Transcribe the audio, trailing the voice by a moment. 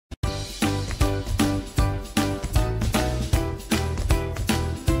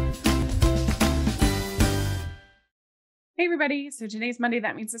Hey everybody. So today's Monday.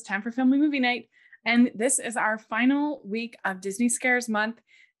 That means it's time for family movie night. And this is our final week of Disney Scares month.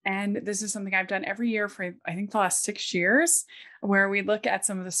 And this is something I've done every year for I think the last 6 years, where we look at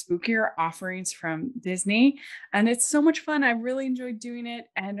some of the spookier offerings from Disney. And it's so much fun. I really enjoyed doing it,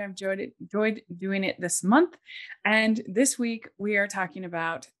 and I've enjoyed doing it this month. And this week we are talking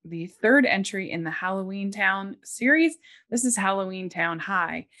about the third entry in the Halloween Town series. This is Halloween Town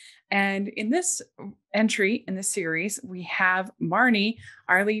High. And in this entry in the series, we have Marnie,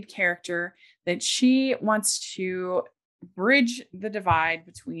 our lead character, that she wants to bridge the divide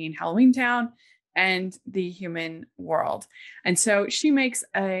between Halloween Town and the human world. And so she makes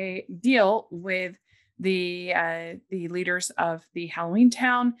a deal with the leaders of the Halloween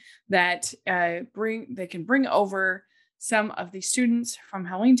Town that they can bring over some of the students from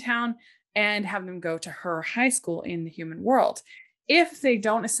Halloween Town and have them go to her high school in the human world. If they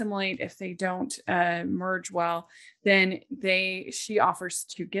don't assimilate, if they don't merge well, then she offers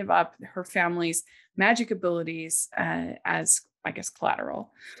to give up her family's magic abilities as, I guess,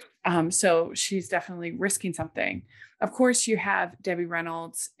 collateral. So she's definitely risking something. Of course, you have Debbie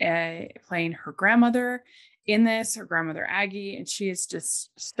Reynolds playing her grandmother in this, her grandmother Aggie, and she is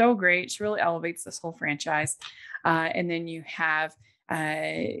just so great. She really elevates this whole franchise. And then you have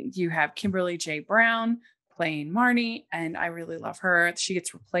Kimberly J. Brown playing Marnie, and I really love her. She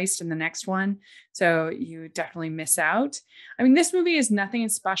gets replaced in the next one, so you definitely miss out. I mean, this movie is nothing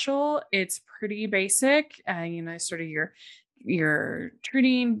special. It's pretty basic. Sort of you're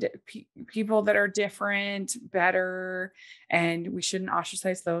treating people that are different better, and we shouldn't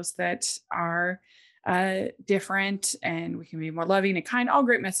ostracize those that are different, and we can be more loving and kind. All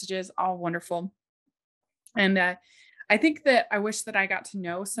great messages, all wonderful. And I think that I wish that I got to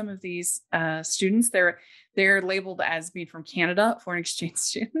know some of these students. They're labeled as being from Canada, foreign exchange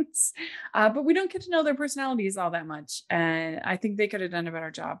students, but we don't get to know their personalities all that much. And I think they could have done a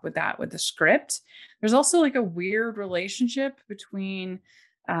better job with that with the script. There's also like a weird relationship between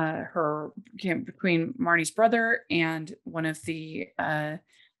between Marnie's brother and one of the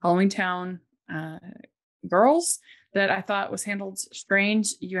Halloween Town girls that I thought was handled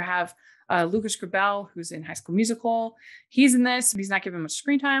strange. You have Lucas Grabel, who's in High School Musical. He's in this, but he's not given much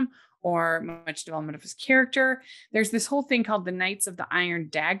screen time or much development of his character. There's this whole thing called the Knights of the Iron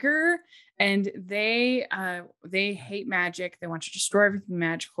Dagger, and they hate magic. They want to destroy everything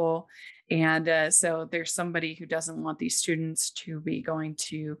magical, and so there's somebody who doesn't want these students to be going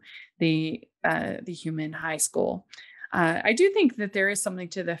to the human high school. I do think that there is something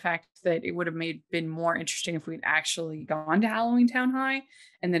to the fact that it would have been more interesting if we'd actually gone to Halloween Town High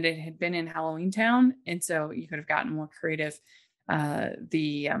and that it had been in Halloween Town, and so you could have gotten more creative, more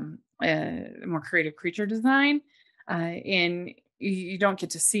creative creature design. And you don't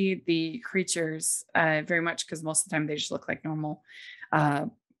get to see the creatures very much because most of the time they just look like normal uh,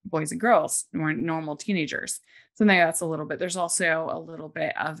 boys and girls, normal teenagers. So now that's a little bit. There's also a little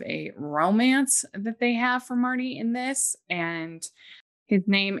bit of a romance that they have for Marty in this, and his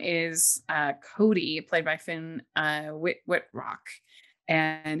name is Cody, played by Finn Whitrock,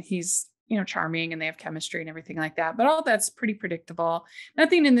 and he's charming, and they have chemistry and everything like that. But all that's pretty predictable.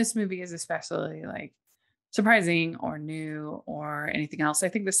 Nothing in this movie is especially like surprising or new or anything else. I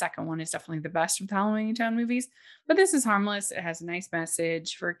think the second one is definitely the best of the Halloween Town movies, but this is harmless. It has a nice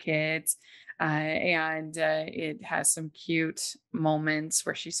message for kids, and it has some cute moments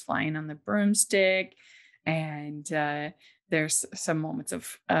where she's flying on the broomstick, and there's some moments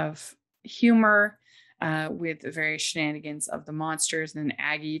of humor. With the various shenanigans of the monsters and then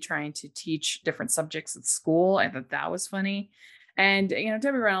Aggie trying to teach different subjects at school. I thought that was funny. And,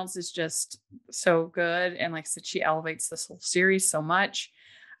 Debbie Reynolds is just so good. And like I said, she elevates this whole series so much.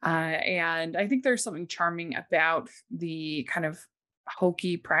 And I think there's something charming about the kind of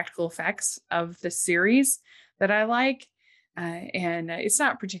hokey practical effects of the series that I like. And it's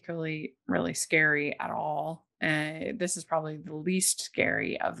not particularly really scary at all. This is probably the least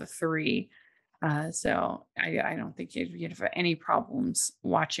scary of the three. So I don't think you'd have any problems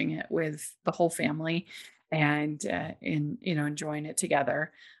watching it with the whole family and enjoying it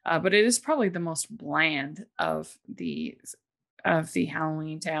together. But it is probably the most bland of the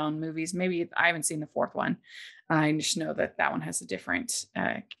Halloween Town movies. Maybe I haven't seen the fourth one. I just know that that one has a different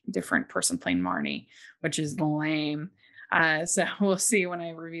person playing Marnie, which is lame. So we'll see when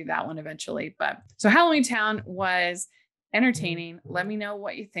I review that one eventually. But so Halloween Town was entertaining. Let me know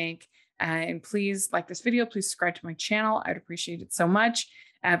what you think. And please like this video. Please subscribe to my channel. I'd appreciate it so much.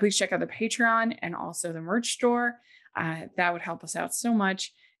 Please check out the Patreon and also the merch store. That would help us out so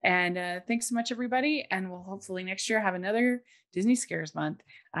much. And thanks so much, everybody. And we'll hopefully next year have another Disney Scares month.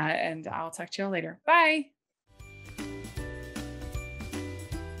 And I'll talk to y'all later. Bye.